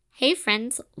Hey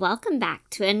friends, welcome back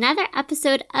to another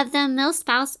episode of the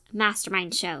MILSPOUSE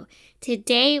Mastermind Show.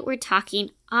 Today we're talking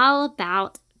all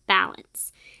about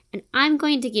balance, and I'm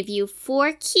going to give you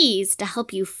 4 keys to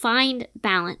help you find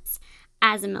balance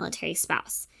as a military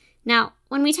spouse. Now,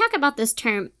 when we talk about this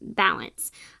term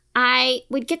balance, I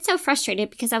would get so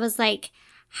frustrated because I was like,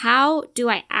 how do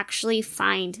I actually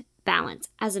find balance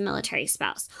as a military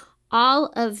spouse?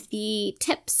 All of the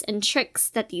tips and tricks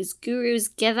that these gurus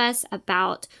give us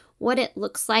about what it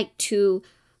looks like to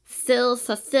feel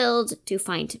fulfilled, to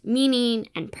find meaning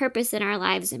and purpose in our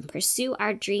lives and pursue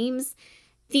our dreams.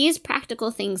 These practical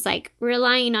things like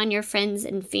relying on your friends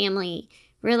and family,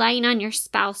 relying on your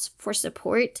spouse for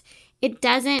support, it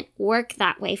doesn't work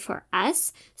that way for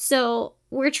us. So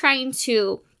we're trying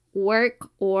to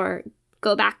work or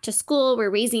go back to school.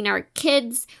 We're raising our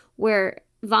kids. We're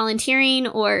volunteering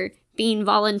or being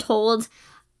voluntold,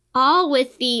 all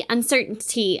with the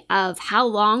uncertainty of how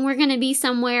long we're going to be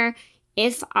somewhere,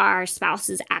 if our spouse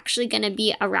is actually going to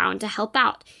be around to help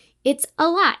out. It's a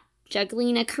lot,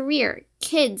 juggling a career,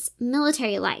 kids,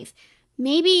 military life.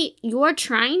 Maybe you're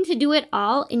trying to do it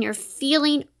all and you're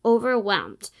feeling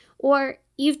overwhelmed, or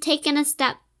you've taken a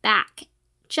step back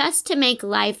just to make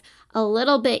life a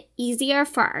little bit easier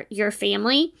for your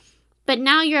family, but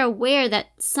now you're aware that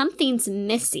something's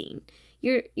missing.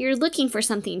 You're looking for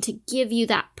something to give you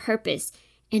that purpose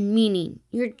and meaning.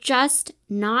 You're just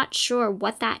not sure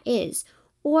what that is.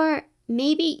 Or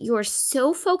maybe you're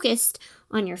so focused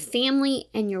on your family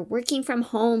and you're working from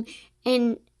home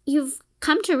and you've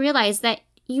come to realize that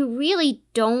you really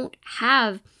don't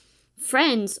have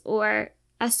friends or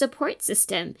a support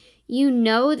system. You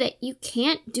know that you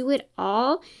can't do it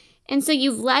all. And so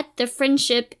you've let the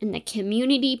friendship and the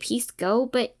community piece go,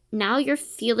 but now you're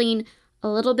feeling a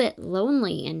little bit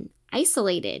lonely and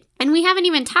isolated. And we haven't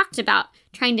even talked about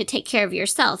trying to take care of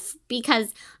yourself,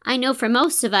 because I know for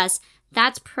most of us,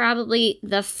 that's probably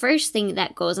the first thing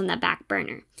that goes on the back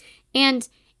burner. And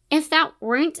if that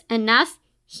weren't enough,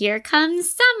 here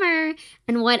comes summer,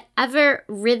 and whatever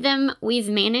rhythm we've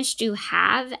managed to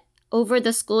have over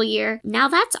the school year, now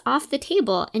that's off the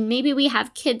table. And maybe we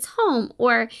have kids home,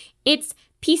 or it's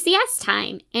PCS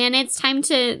time and it's time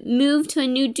to move to a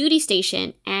new duty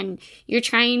station, and you're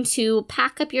trying to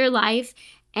pack up your life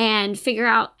and figure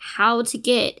out how to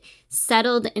get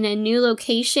settled in a new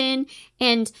location.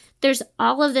 And there's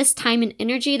all of this time and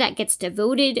energy that gets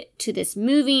devoted to this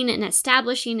moving and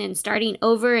establishing and starting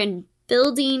over and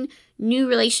building new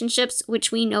relationships,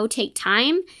 which we know take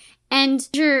time. And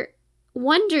you're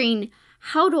wondering,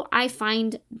 how do I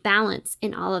find balance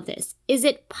in all of this? Is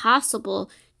it possible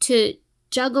to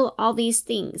juggle all these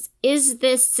things? Is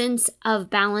this sense of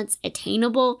balance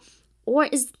attainable? Or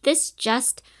is this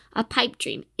just a pipe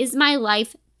dream? Is my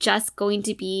life just going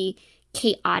to be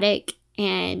chaotic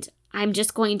and I'm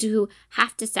just going to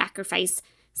have to sacrifice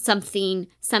something,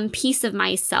 some piece of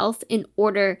myself in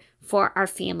order for our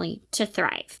family to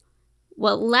thrive?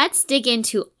 Well, let's dig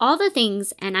into all the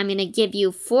things, and I'm going to give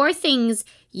you 4 things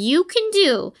you can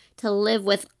do to live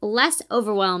with less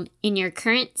overwhelm in your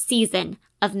current season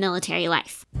of military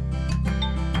life.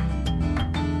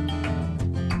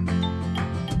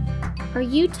 Are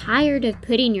you tired of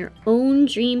putting your own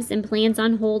dreams and plans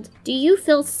on hold? Do you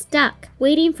feel stuck,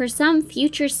 waiting for some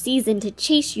future season to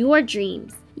chase your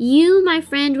dreams? You, my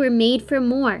friend, were made for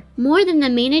more than the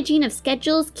managing of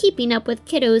schedules, keeping up with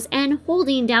kiddos, and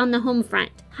holding down the home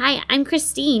front. Hi, I'm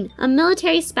Christine, a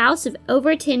military spouse of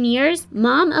over 10 years,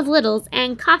 mom of littles,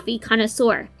 and coffee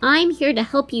connoisseur. I'm here to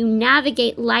help you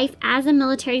navigate life as a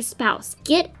military spouse,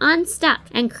 get unstuck,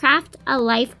 and craft a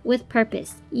life with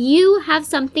purpose. You have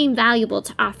something valuable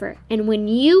to offer, and when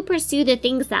you pursue the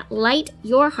things that light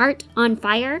your heart on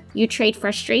fire, you trade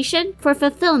frustration for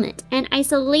fulfillment and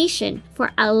isolation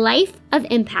for a life of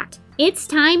impact. It's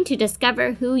time to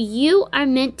discover who you are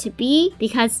meant to be,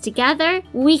 because together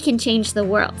we can change the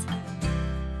world.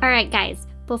 All right, guys,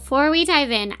 before we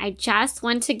dive in, I just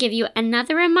want to give you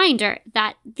another reminder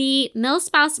that the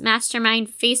MILSPOUSE Mastermind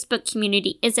Facebook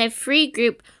community is a free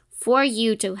group for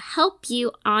you to help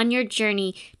you on your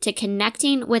journey to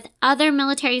connecting with other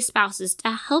military spouses, to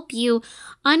help you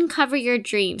uncover your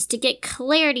dreams, to get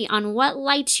clarity on what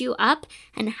lights you up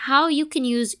and how you can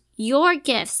use your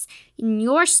gifts in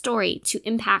your story to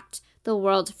impact the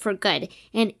world for good,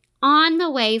 and on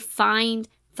the way find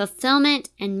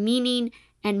fulfillment and meaning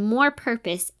and more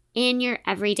purpose in your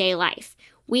everyday life.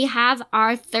 We have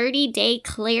our 30-day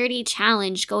clarity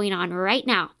challenge going on right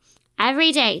now.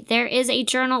 Every day there is a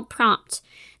journal prompt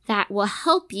that will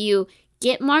help you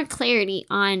get more clarity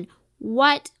on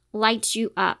what lights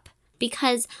you up,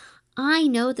 because I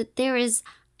know that there is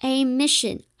a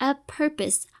mission, a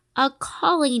purpose, a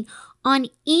calling on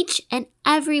each and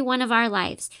every one of our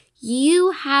lives. You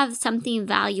have something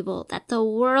valuable that the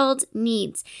world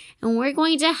needs, and we're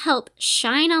going to help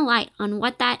shine a light on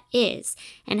what that is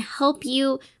and help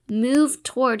you move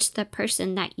towards the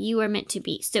person that you are meant to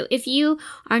be. So if you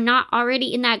are not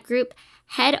already in that group,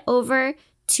 head over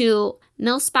to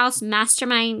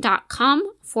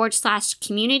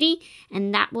milspousemastermind.com/community,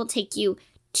 and that will take you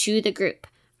to the group.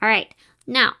 All right,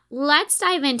 now let's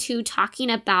dive into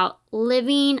talking about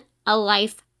living a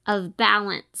life of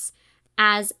balance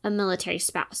as a military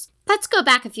spouse. Let's go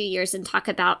back a few years and talk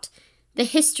about the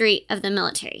history of the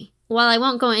military. While I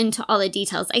won't go into all the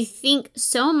details, I think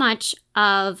so much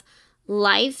of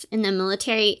life in the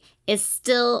military is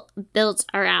still built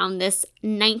around this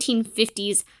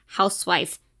 1950s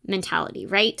housewife mentality,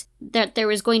 right? That there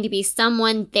was going to be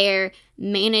someone there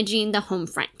managing the home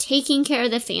front, taking care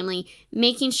of the family,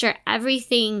 making sure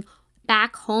everything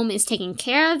back home is taken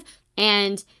care of,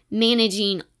 and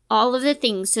managing all of the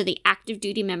things so the active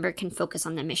duty member can focus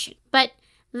on the mission. But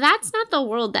that's not the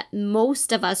world that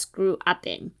most of us grew up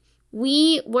in.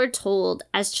 We were told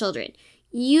as children,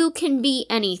 you can be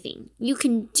anything, you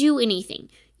can do anything,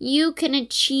 you can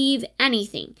achieve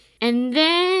anything. And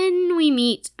then we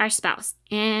meet our spouse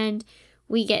and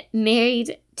we get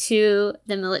married to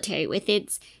the military with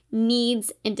its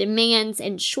needs and demands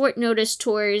and short notice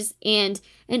tours and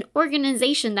an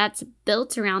organization that's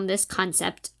built around this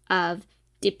concept of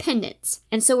dependence.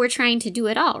 And so we're trying to do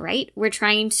it all, right? We're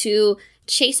trying to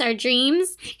chase our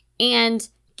dreams and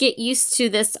get used to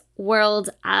this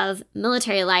world of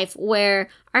military life where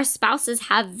our spouses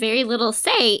have very little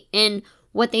say in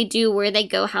what they do, where they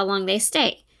go, how long they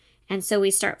stay. And so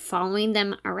we start following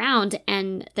them around,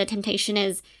 and the temptation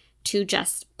is to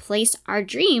just place our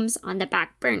dreams on the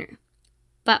back burner.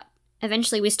 But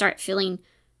eventually we start feeling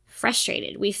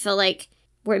frustrated. We feel like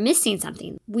we're missing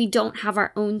something. We don't have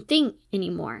our own thing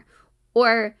anymore.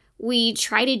 Or we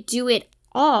try to do it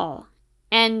all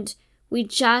and we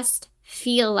just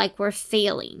feel like we're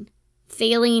failing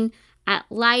at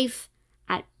life,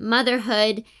 at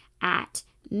motherhood, at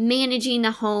managing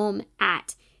the home,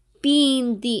 at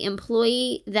being the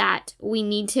employee that we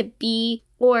need to be,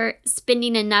 or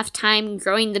spending enough time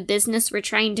growing the business we're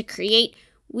trying to create.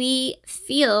 We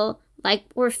feel like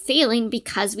we're failing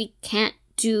because we can't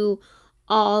do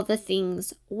all the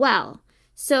things well.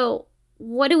 So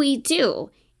what do?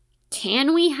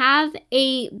 Can we have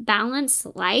a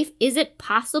balanced life? Is it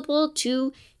possible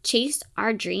to chase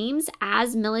our dreams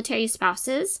as military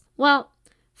spouses? Well,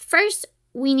 first,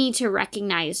 we need to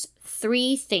recognize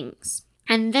 3 things.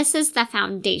 And this is the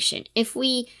foundation. If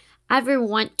we ever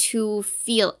want to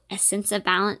feel a sense of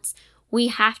balance, we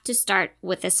have to start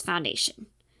with this foundation.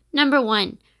 Number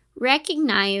 1,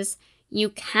 recognize you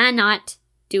cannot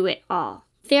do it all.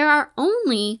 There are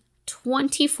only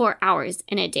 24 hours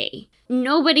in a day.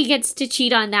 Nobody gets to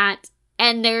cheat on that,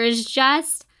 and there is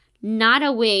just not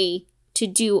a way to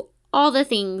do all the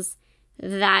things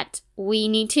that we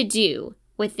need to do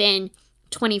within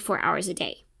 24 hours a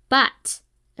day. But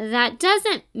that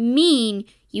doesn't mean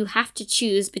you have to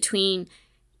choose between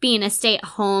being a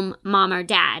stay-at-home mom or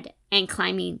dad and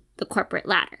climbing the corporate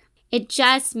ladder. It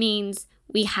just means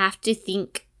we have to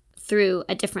think through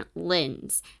a different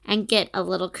lens and get a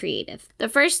little creative. The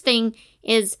first thing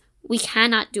is we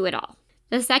cannot do it all.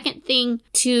 The second thing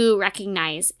to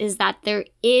recognize is that there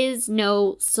is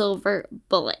no silver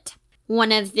bullet.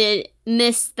 One of the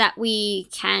myths that we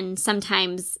can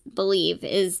sometimes believe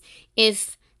is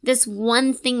if this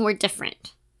one thing were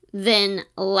different, then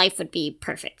life would be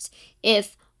perfect.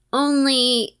 If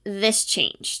only this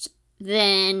changed,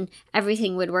 then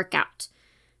everything would work out.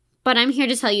 But I'm here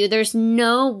to tell you there's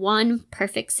no one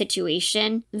perfect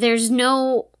situation. There's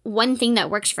no one thing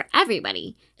that works for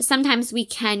everybody. Sometimes we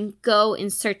can go in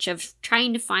search of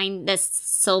trying to find this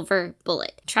silver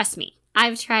bullet. Trust me,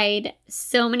 I've tried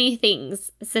so many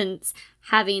things since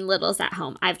having littles at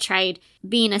home. I've tried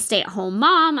being a stay-at-home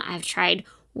mom. I've tried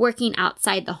working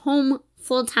outside the home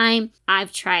full-time.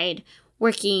 I've tried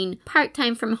working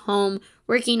part-time from home,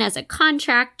 working as a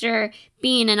contractor,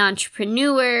 being an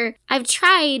entrepreneur. I've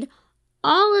tried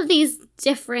all of these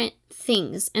different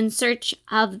things in search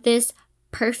of this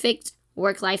perfect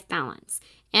work-life balance.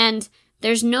 And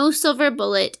there's no silver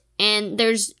bullet, and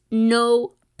there's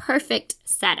no perfect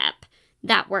setup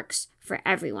that works for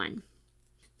everyone.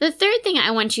 The third thing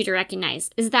I want you to recognize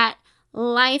is that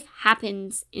life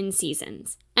happens in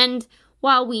seasons. And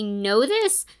while we know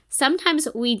this, sometimes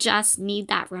we just need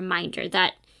that reminder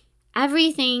that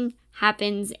everything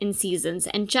happens in seasons.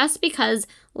 And just because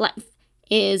life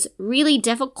is really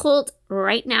difficult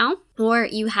right now, or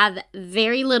you have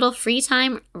very little free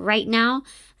time right now,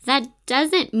 that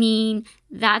doesn't mean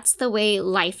that's the way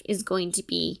life is going to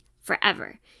be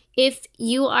forever. If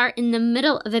you are in the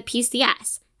middle of a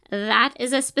PCS, that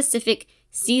is a specific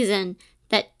season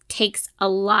that takes a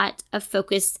lot of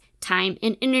focus, time,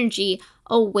 and energy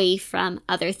away from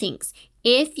other things.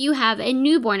 If you have a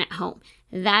newborn at home,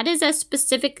 that is a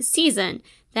specific season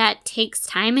that takes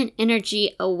time and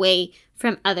energy away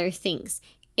from other things.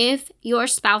 If your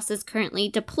spouse is currently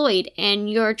deployed and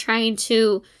you're trying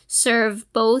to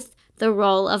serve both the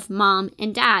role of mom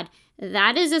and dad,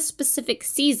 that is a specific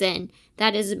season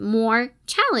that is more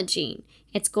challenging.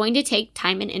 It's going to take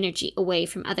time and energy away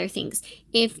from other things.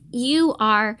 If you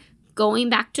are going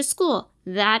back to school,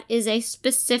 that is a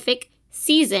specific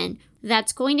season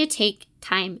that's going to take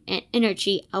time and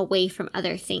energy away from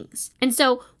other things. And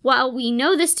so while we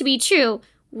know this to be true,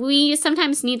 we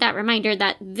sometimes need that reminder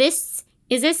that this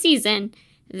is a season,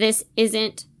 this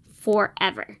isn't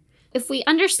forever. If we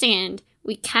understand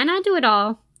we cannot do it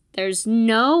all, there's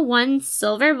no one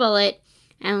silver bullet,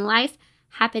 and life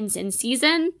happens in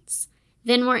seasons,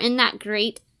 then we're in that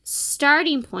great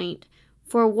starting point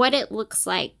for what it looks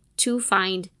like to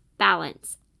find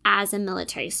balance as a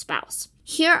military spouse.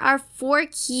 Here are 4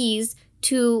 keys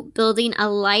to building a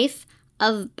life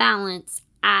of balance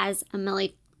as a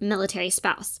military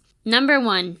spouse. Number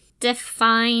 1,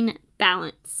 define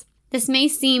balance. This may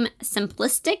seem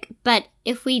simplistic, but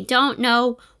if we don't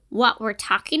know what we're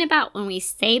talking about when we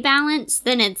say balance,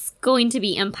 then it's going to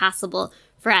be impossible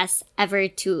for us ever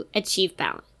to achieve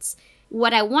balance.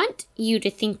 What I want you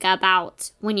to think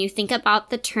about when you think about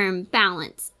the term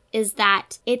balance is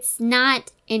that it's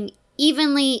not an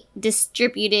evenly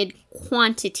distributed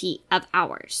quantity of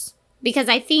hours. Because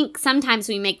I think sometimes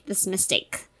we make this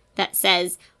mistake that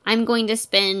says, I'm going to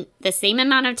spend the same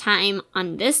amount of time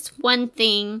on this one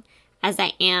thing as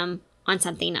I am on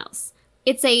something else.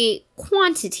 It's a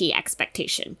quantity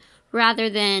expectation rather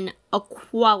than a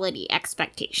quality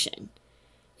expectation.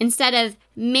 Instead of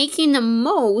making the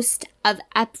most of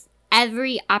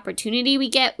every opportunity we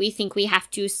get, we think we have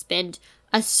to spend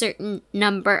a certain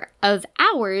number of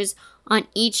hours on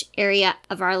each area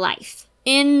of our life.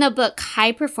 In the book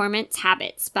High Performance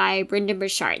Habits by Brendon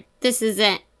Burchard, this is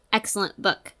an excellent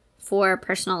book for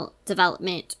personal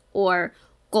development or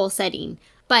goal setting.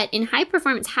 But in High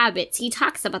Performance Habits, he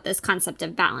talks about this concept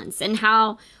of balance and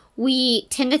how we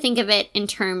tend to think of it in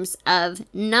terms of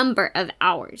number of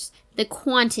hours, the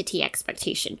quantity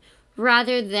expectation,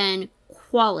 rather than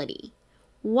quality.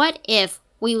 What if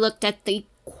we looked at the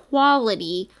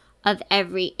quality of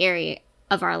every area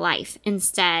of our life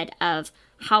instead of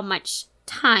how much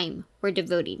time we're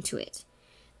devoting to it?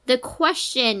 The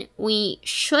question we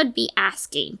should be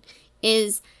asking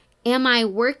is, am I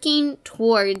working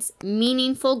towards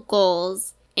meaningful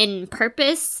goals in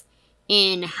purpose,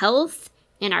 in health,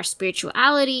 in our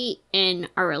spirituality, in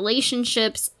our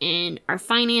relationships, in our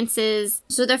finances?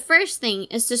 So the first thing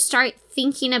is to start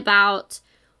thinking about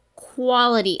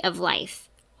quality of life,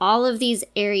 all of these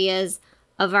areas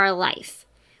of our life,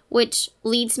 which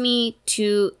leads me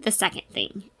to the second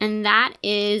thing, and that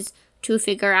is to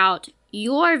figure out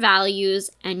your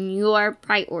values and your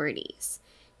priorities.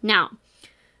 Now,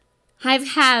 I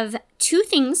have 2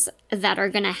 things that are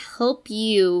going to help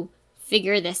you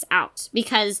figure this out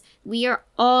because we are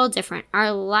all different.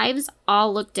 Our lives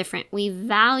all look different. We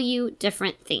value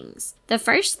different things. The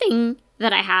first thing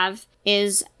that I have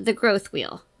is the growth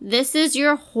wheel. This is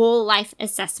your whole life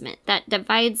assessment that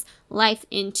divides life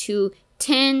into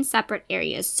 10 separate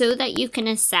areas so that you can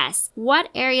assess what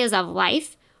areas of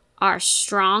life are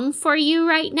strong for you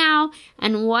right now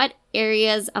and what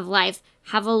areas of life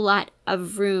have a lot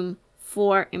of room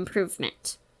for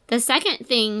improvement. The second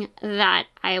thing that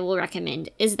I will recommend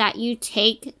is that you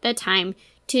take the time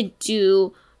to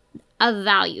do a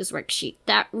values worksheet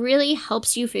that really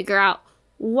helps you figure out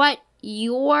what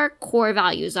your core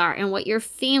values are and what your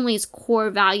family's core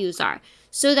values are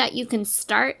so that you can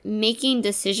start making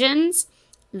decisions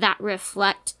that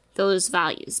reflect those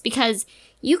values. Because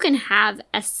you can have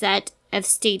a set of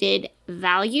stated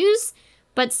values,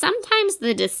 but sometimes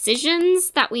the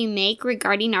decisions that we make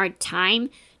regarding our time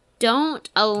don't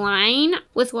align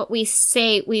with what we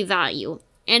say we value.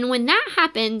 And when that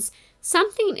happens,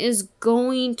 something is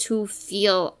going to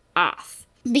feel off.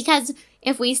 Because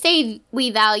if we say we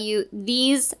value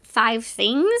these 5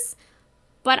 things,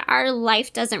 but our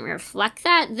life doesn't reflect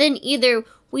that, then either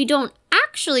we don't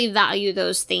actually value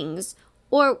those things,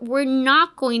 or we're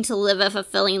not going to live a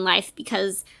fulfilling life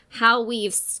because how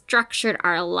we've structured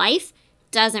our life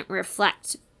doesn't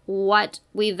reflect what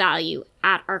we value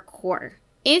at our core.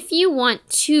 If you want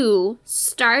to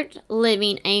start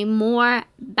living a more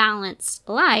balanced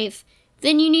life,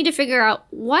 then you need to figure out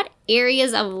what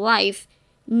areas of life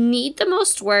need the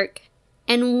most work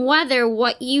and whether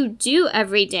what you do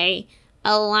every day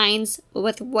aligns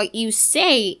with what you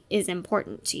say is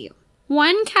important to you.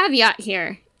 One caveat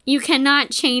here, you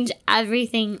cannot change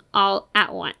everything all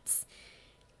at once.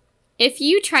 If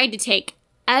you try to take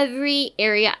every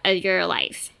area of your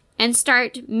life and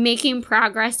start making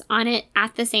progress on it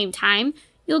at the same time,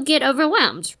 you'll get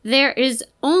overwhelmed. There is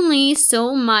only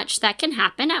so much that can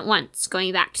happen at once,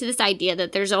 going back to this idea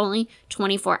that there's only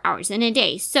 24 hours in a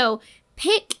day. So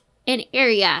pick an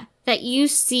area that you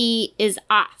see is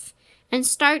off and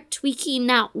start tweaking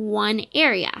that one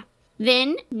area.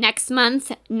 Then next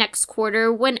month, next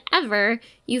quarter, whenever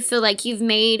you feel like you've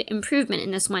made improvement in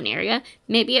this one area,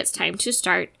 maybe it's time to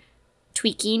start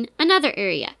tweaking another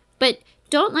area. But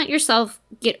don't let yourself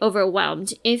get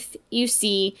overwhelmed if you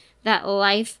see that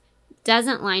life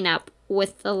doesn't line up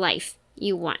with the life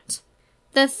you want.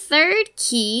 The third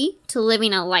key to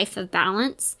living a life of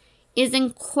balance is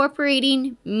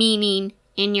incorporating meaning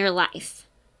in your life.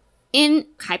 In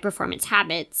High Performance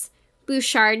Habits,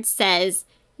 Bouchard says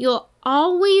you'll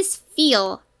always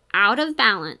feel out of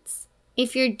balance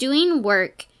if you're doing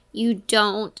work you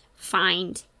don't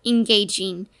find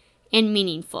engaging and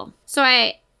meaningful. So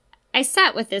I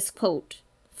sat with this quote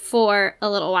for a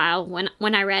little while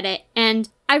when I read it, and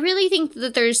I really think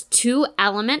that there's two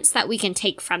elements that we can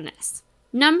take from this.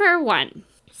 Number one,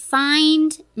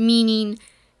 find meaning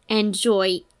and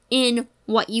joy in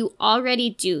what you already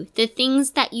do, the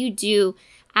things that you do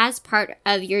as part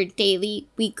of your daily,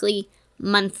 weekly,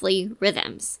 monthly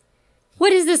rhythms. What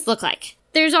does this look like?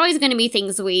 There's always going to be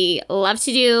things we love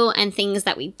to do and things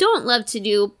that we don't love to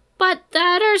do, but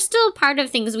that are still part of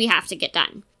things we have to get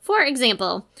done. For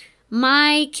example,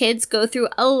 my kids go through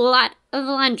a lot of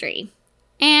laundry,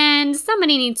 and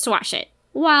somebody needs to wash it.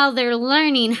 While they're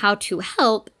learning how to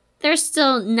help, they're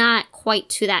still not quite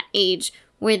to that age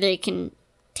where they can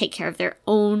take care of their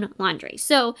own laundry.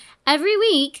 So every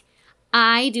week,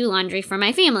 I do laundry for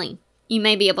my family. You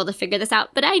may be able to figure this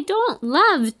out, but I don't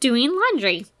love doing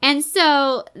laundry. And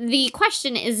so the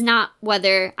question is not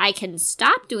whether I can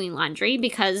stop doing laundry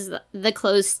because the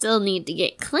clothes still need to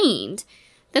get cleaned.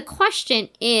 The question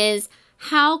is,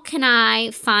 how can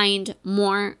I find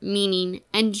more meaning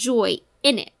and joy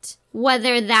in it?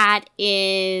 Whether that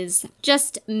is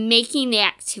just making the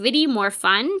activity more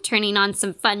fun, turning on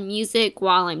some fun music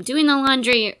while I'm doing the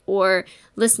laundry, or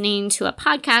listening to a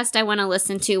podcast I want to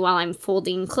listen to while I'm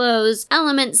folding clothes,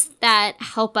 elements that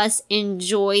help us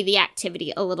enjoy the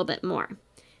activity a little bit more.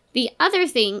 The other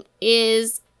thing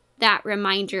is that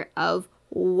reminder of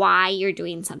why you're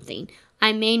doing something.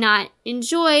 I may not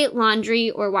enjoy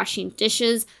laundry or washing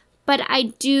dishes, but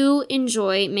I do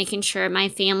enjoy making sure my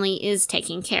family is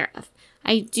taken care of.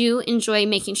 I do enjoy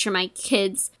making sure my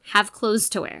kids have clothes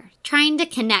to wear. Trying to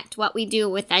connect what we do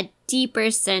with a deeper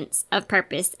sense of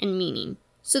purpose and meaning.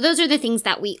 So those are the things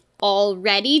that we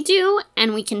already do,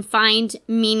 and we can find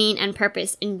meaning and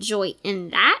purpose and joy in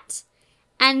that.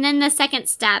 And then the second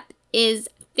step is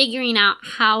figuring out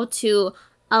how to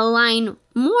align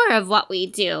more of what we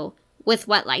do with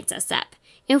what lights us up.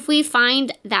 If we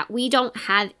find that we don't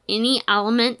have any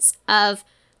elements of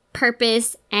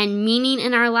purpose and meaning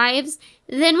in our lives,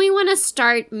 then we want to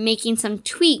start making some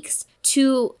tweaks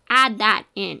to add that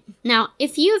in. Now,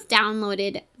 if you've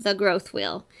downloaded the Growth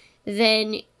Wheel,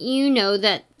 then you know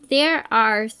that there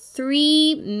are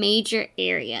 3 major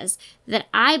areas that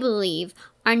I believe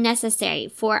are necessary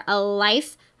for a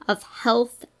life of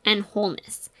health and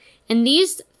wholeness. And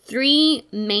these 3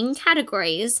 main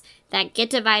categories that get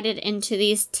divided into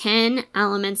these 10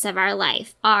 elements of our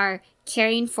life are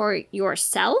caring for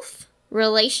yourself,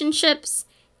 relationships,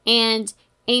 and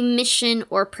a mission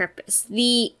or purpose,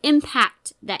 the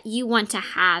impact that you want to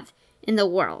have in the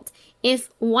world. If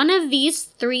one of these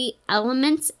 3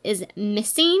 elements is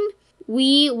missing,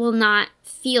 we will not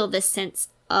feel the sense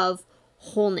of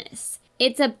wholeness.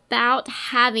 It's about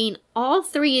having all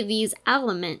 3 of these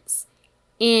elements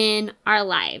in our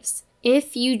lives.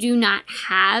 If you do not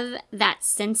have that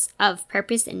sense of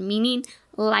purpose and meaning,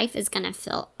 life is going to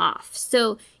feel off.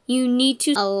 So you need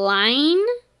to align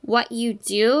what you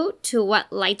do to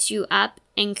what lights you up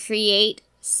and create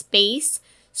space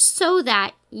so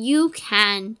that you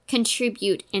can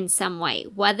contribute in some way,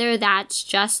 whether that's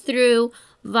just through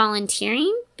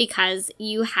volunteering because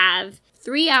you have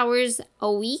 3 hours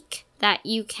a week that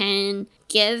you can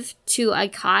give to a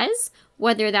cause,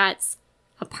 whether that's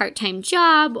a part-time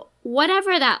job,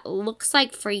 whatever that looks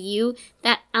like for you,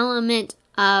 that element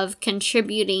of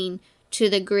contributing to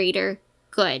the greater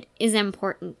good is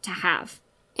important to have.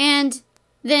 And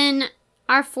then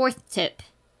our 4th tip,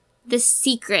 the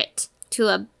secret to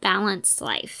a balanced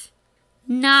life.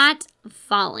 Not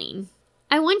falling.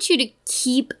 I want you to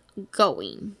keep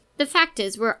going. The fact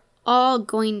is, we're all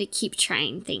going to keep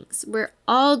trying things. We're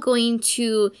all going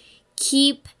to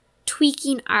keep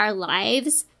tweaking our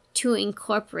lives to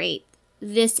incorporate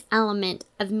this element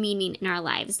of meaning in our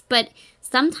lives. But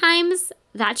sometimes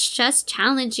that's just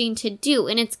challenging to do,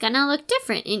 and it's gonna look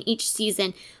different in each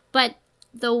season. But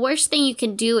the worst thing you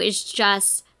can do is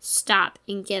just stop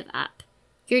and give up.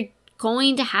 You're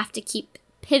going to have to keep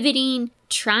pivoting,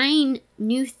 trying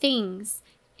new things,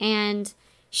 and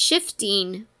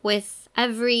shifting with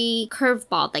every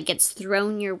curveball that gets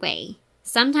thrown your way.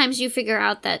 Sometimes you figure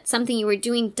out that something you were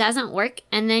doing doesn't work,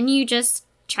 and then you just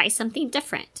try something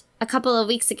different. A couple of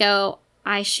weeks ago,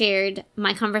 I shared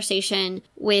my conversation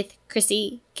with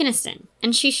Chrissy Kinniston,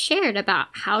 and she shared about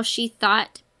how she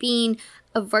thought being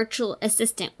a virtual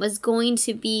assistant was going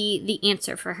to be the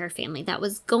answer for her family, that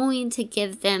was going to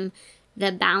give them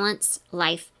the balanced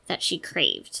life that she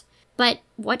craved. But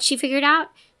what she figured out,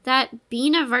 that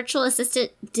being a virtual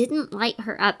assistant didn't light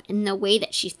her up in the way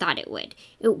that she thought it would.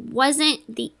 It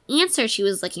wasn't the answer she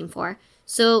was looking for,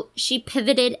 so she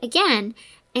pivoted again,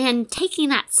 and taking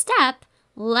that step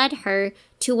led her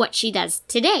to what she does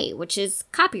today, which is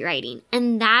copywriting.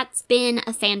 And that's been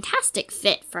a fantastic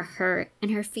fit for her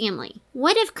and her family.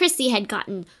 What if Chrissy had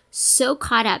gotten so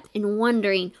caught up in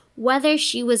wondering whether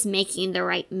she was making the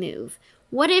right move?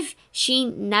 What if she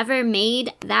never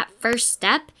made that first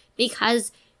step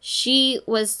because she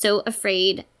was so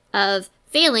afraid of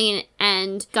failing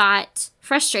and got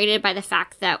frustrated by the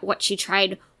fact that what she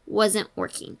tried wasn't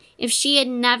working? If she had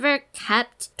never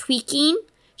kept tweaking,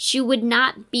 she would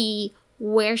not be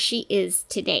where she is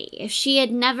today. If she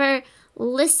had never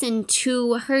listened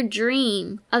to her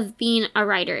dream of being a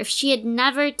writer, if she had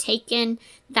never taken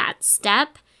that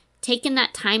step, taken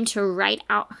that time to write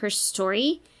out her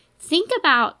story, think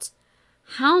about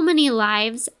how many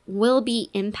lives will be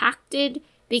impacted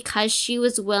because she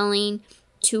was willing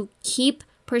to keep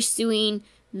pursuing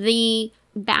the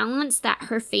balance that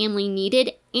her family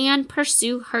needed and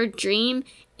pursue her dream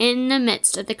in the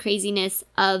midst of the craziness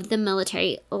of the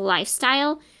military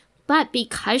lifestyle. But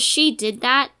because she did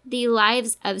that, the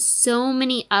lives of so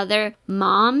many other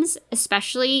moms,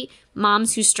 especially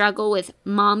moms who struggle with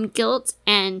mom guilt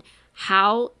and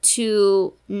how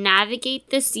to navigate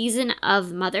the season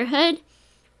of motherhood,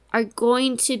 are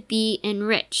going to be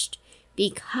enriched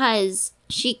because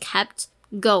she kept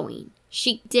going.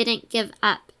 She didn't give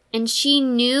up. And she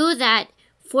knew that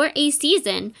for a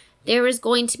season, there was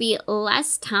going to be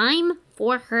less time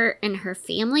for her and her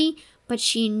family, but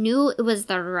she knew it was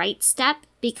the right step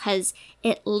because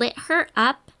it lit her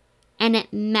up and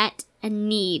it met a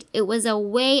need. It was a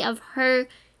way of her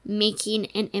making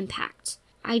an impact.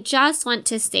 I just want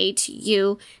to say to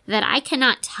you that I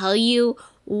cannot tell you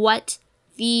what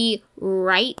the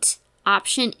right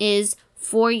option is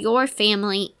for your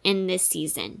family in this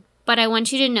season. But I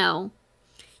want you to know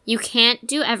you can't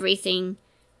do everything.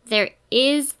 There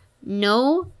is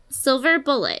no silver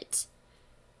bullet.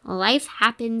 Life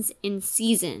happens in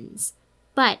seasons.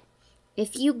 But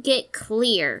if you get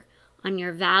clear on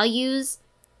your values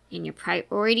and your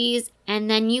priorities, and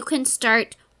then you can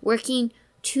start working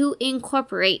to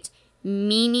incorporate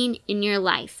meaning in your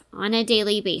life on a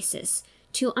daily basis,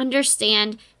 to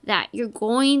understand that you're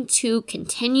going to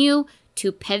continue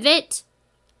to pivot.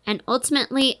 And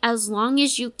ultimately, as long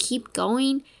as you keep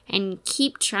going and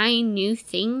keep trying new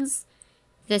things,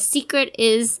 the secret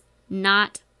is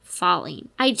not falling.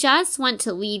 I just want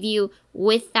to leave you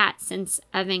with that sense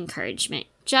of encouragement.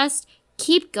 Just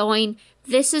keep going.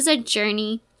 This is a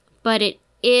journey, but it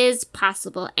is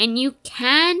possible. And you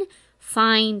can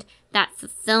find that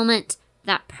fulfillment,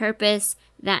 that purpose,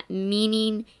 that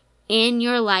meaning in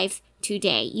your life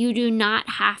today. You do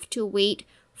not have to wait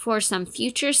for some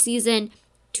future season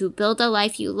to build a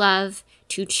life you love,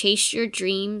 to chase your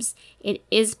dreams. It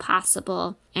is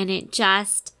possible, and it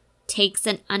just takes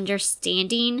an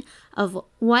understanding of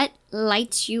what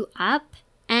lights you up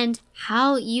and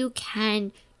how you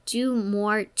can do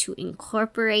more to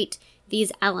incorporate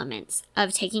these elements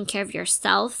of taking care of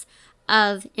yourself,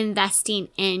 of investing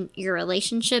in your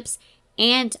relationships,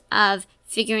 and of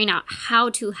figuring out how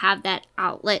to have that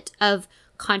outlet of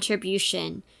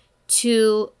contribution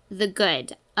to the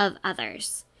good of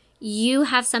others. You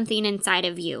have something inside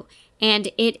of you, and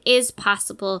it is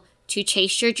possible to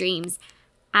chase your dreams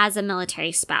as a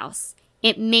military spouse.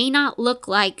 It may not look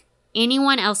like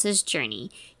anyone else's journey.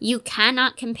 You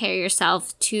cannot compare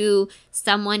yourself to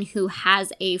someone who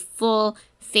has a full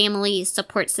family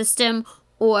support system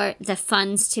or the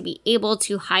funds to be able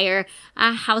to hire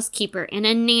a housekeeper and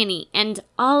a nanny and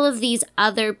all of these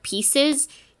other pieces.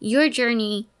 Your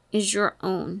journey is your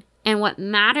own. And what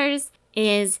matters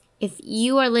is if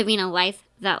you are living a life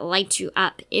that lights you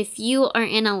up, if you are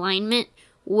in alignment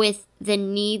with the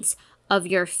needs of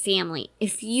your family,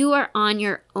 if you are on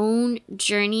your own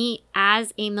journey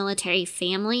as a military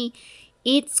family,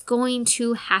 it's going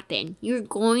to happen. You're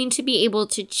going to be able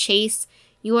to chase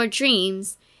your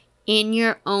dreams in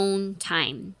your own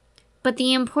time. But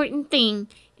the important thing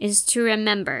is to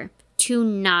remember to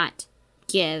not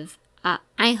give up.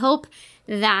 I hope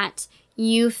that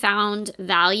you found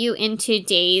value in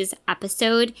today's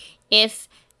episode. If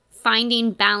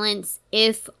finding balance,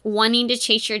 if wanting to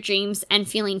chase your dreams and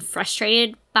feeling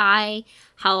frustrated by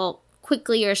how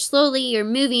quickly or slowly you're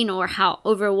moving or how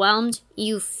overwhelmed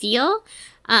you feel,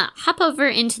 hop over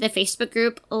into the Facebook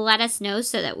group. Let us know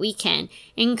so that we can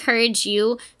encourage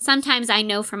you. Sometimes I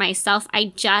know for myself,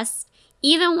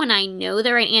 even when I know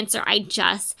the right answer, I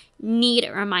just need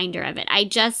a reminder of it. I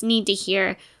just need to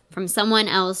hear from someone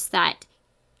else that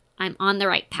I'm on the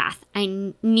right path.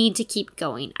 I need to keep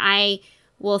going. I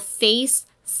will face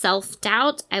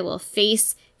self-doubt. I will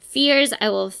face fears. I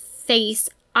will face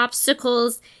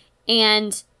obstacles.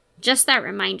 And just that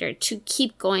reminder to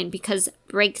keep going because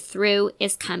breakthrough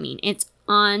is coming. It's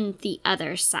on the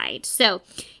other side. So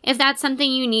if that's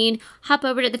something you need, hop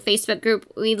over to the Facebook group.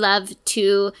 We'd love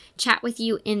to chat with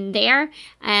you in there.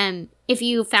 If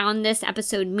you found this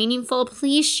episode meaningful,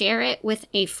 please share it with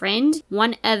a friend.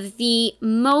 One of the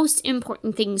most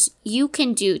important things you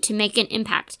can do to make an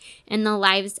impact in the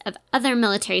lives of other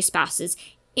military spouses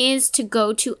is to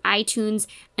go to iTunes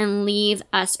and leave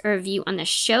us a review on the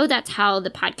show. That's how the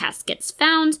podcast gets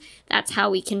found. That's how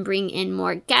we can bring in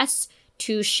more guests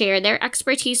to share their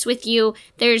expertise with you.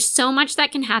 There's so much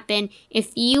that can happen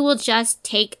if you will just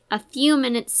take a few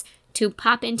minutes to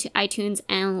pop into iTunes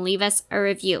and leave us a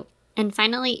review. And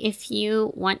finally, if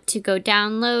you want to go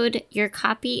download your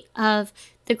copy of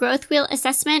the Growth Wheel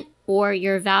Assessment or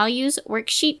your values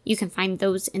worksheet, you can find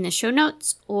those in the show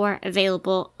notes or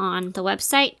available on the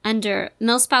website under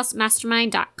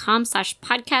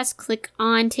milspousemastermind.com/podcast. Click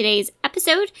on today's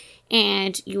episode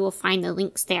and you will find the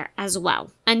links there as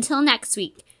well. Until next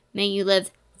week, may you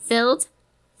live filled,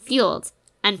 fueled,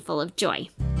 and full of joy.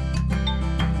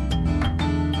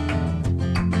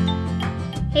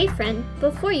 Hey friend,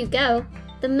 before you go,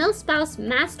 the MILSPOUSE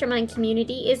Mastermind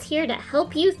community is here to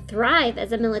help you thrive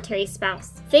as a military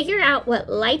spouse. Figure out what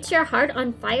lights your heart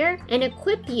on fire and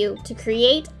equip you to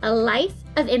create a life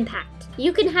of impact.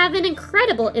 You can have an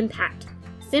incredible impact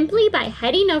simply by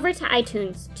heading over to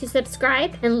iTunes to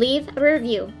subscribe and leave a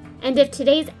review. And if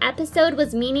today's episode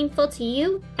was meaningful to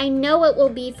you, I know it will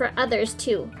be for others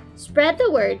too. Spread the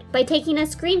word by taking a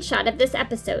screenshot of this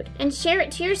episode and share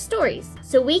it to your stories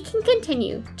so we can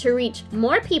continue to reach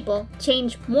more people,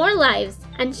 change more lives,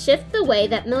 and shift the way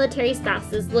that military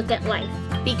spouses look at life.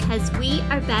 Because we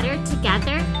are better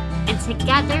together, and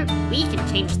together we can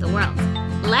change the world.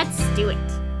 Let's do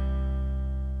it.